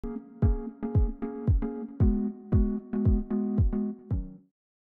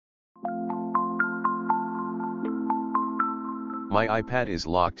My iPad is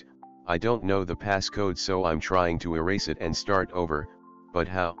locked, I don't know the passcode, so I'm trying to erase it and start over, but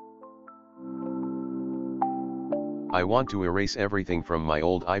how? I want to erase everything from my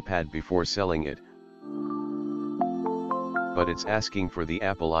old iPad before selling it. But it's asking for the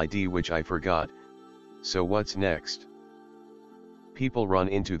Apple ID, which I forgot. So what's next? People run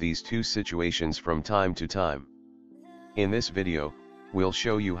into these two situations from time to time. In this video, we'll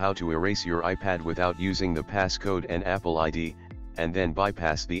show you how to erase your iPad without using the passcode and Apple ID, and then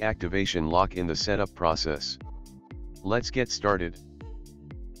bypass the activation lock in the setup process. Let's get started.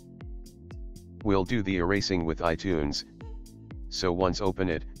 We'll do the erasing with iTunes. So once open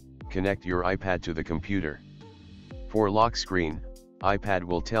it, connect your iPad to the computer. For lock screen, iPad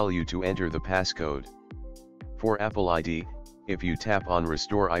will tell you to enter the passcode. For Apple ID, if you tap on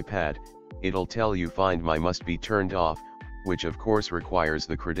Restore iPad, it'll tell you Find My must be turned off, which of course requires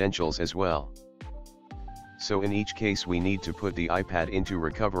the credentials as well. So in each case we need to put the iPad into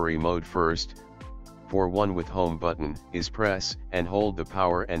recovery mode first. For one with home button is press and hold the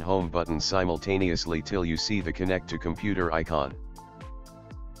power and home button simultaneously till you see the connect to computer icon.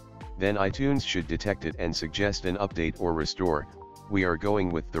 Then iTunes should detect it and suggest an update or restore. We are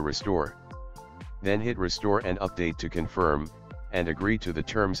going with the restore. Then hit restore and update to confirm, and agree to the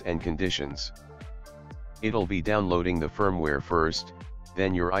terms and conditions. It'll be downloading the firmware first,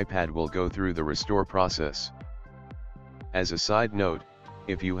 then your iPad will go through the restore process. As a side note,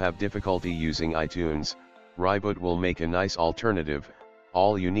 if you have difficulty using iTunes, Reboot will make a nice alternative.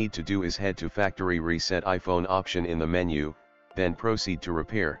 All you need to do is head to Factory Reset iPhone option in the menu, then proceed to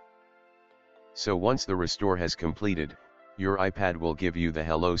repair. So once the restore has completed, your iPad will give you the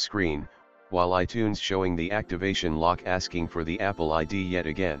hello screen, while iTunes showing the activation lock asking for the Apple ID yet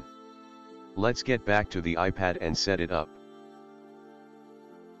again. Let's get back to the iPad and set it up.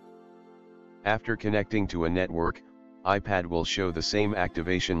 After connecting to a network, iPad will show the same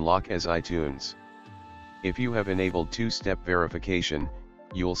activation lock as iTunes. If you have enabled two-step verification,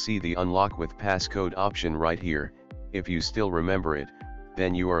 you'll see the unlock with passcode option right here. If you still remember it,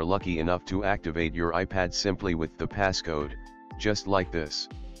 then you are lucky enough to activate your iPad simply with the passcode, just like this.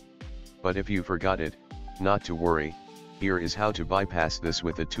 But if you forgot it, not to worry, here is how to bypass this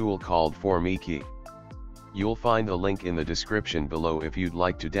with a tool called ForMeKey. You'll find the link in the description below if you'd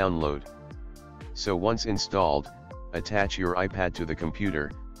like to download. So once installed, attach your iPad to the computer.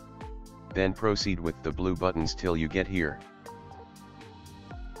 Then proceed with the blue buttons till you get here.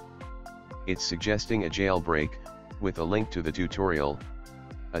 It's suggesting a jailbreak, with a link to the tutorial,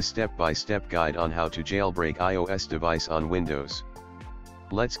 a step-by-step guide on how to jailbreak iOS device on Windows.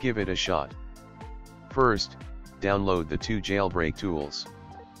 Let's give it a shot. First, download the two jailbreak tools.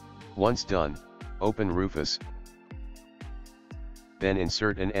 Once done, open Rufus. Then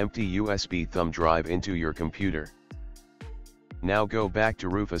insert an empty USB thumb drive into your computer. Now go back to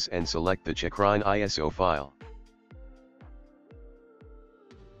Rufus and select the Checkrein ISO file.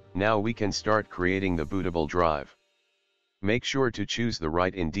 Now we can start creating the bootable drive. Make sure to choose the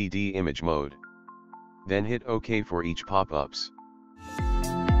right in DD image mode. Then hit OK for each pop-ups.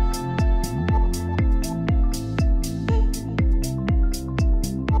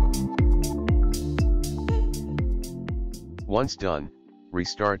 Once done,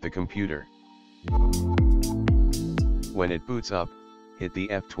 restart the computer. When it boots up, hit the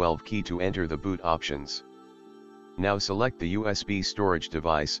F12 key to enter the boot options. Now select the USB storage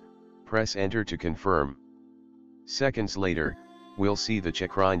device, press enter to confirm. Seconds later, we'll see the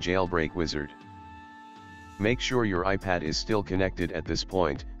Checkrein jailbreak wizard. Make sure your iPad is still connected at this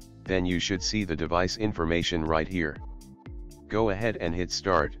point, then you should see the device information right here. Go ahead and hit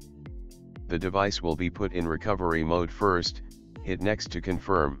start. The device will be put in recovery mode first, hit next to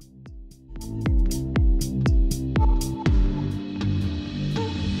confirm.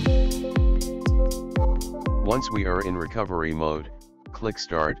 Once we are in recovery mode, click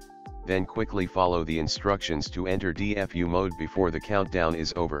start, then quickly follow the instructions to enter DFU mode before the countdown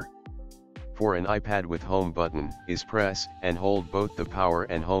is over. For an iPad with home button is press and hold both the power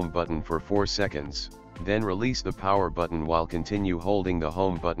and home button for 4 seconds, then release the power button while continue holding the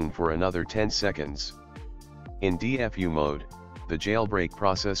home button for another 10 seconds. In DFU mode, the jailbreak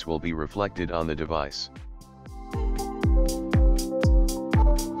process will be reflected on the device.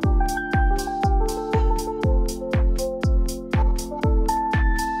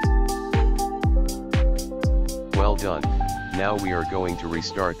 Well done. Now we are going to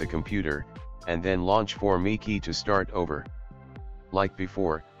restart the computer, and then launch ForMeKey to start over. Like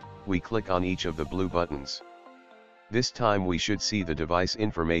before, we click on each of the blue buttons. This time we should see the device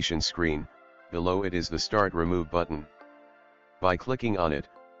information screen. Below it is the Start Remove button. By clicking on it,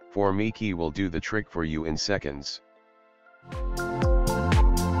 ForMeKey will do the trick for you in seconds.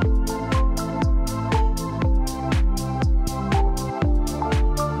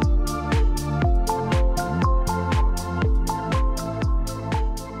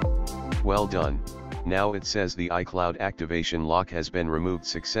 Well done, now it says the iCloud activation lock has been removed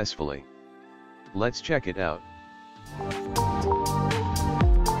successfully. Let's check it out.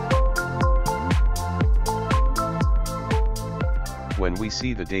 When we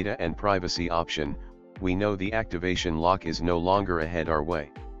see the data and privacy option, we know the activation lock is no longer ahead our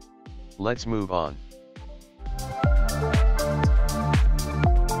way. Let's move on.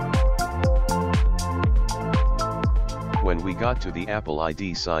 When we got to the Apple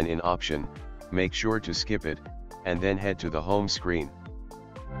ID sign-in option, make sure to skip it, and then head to the home screen.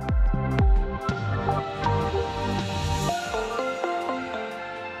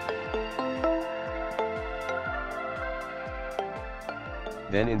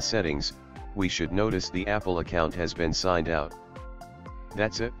 Then in settings, we should notice the Apple account has been signed out.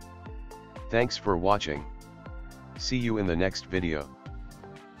 That's it. Thanks for watching. See you in the next video.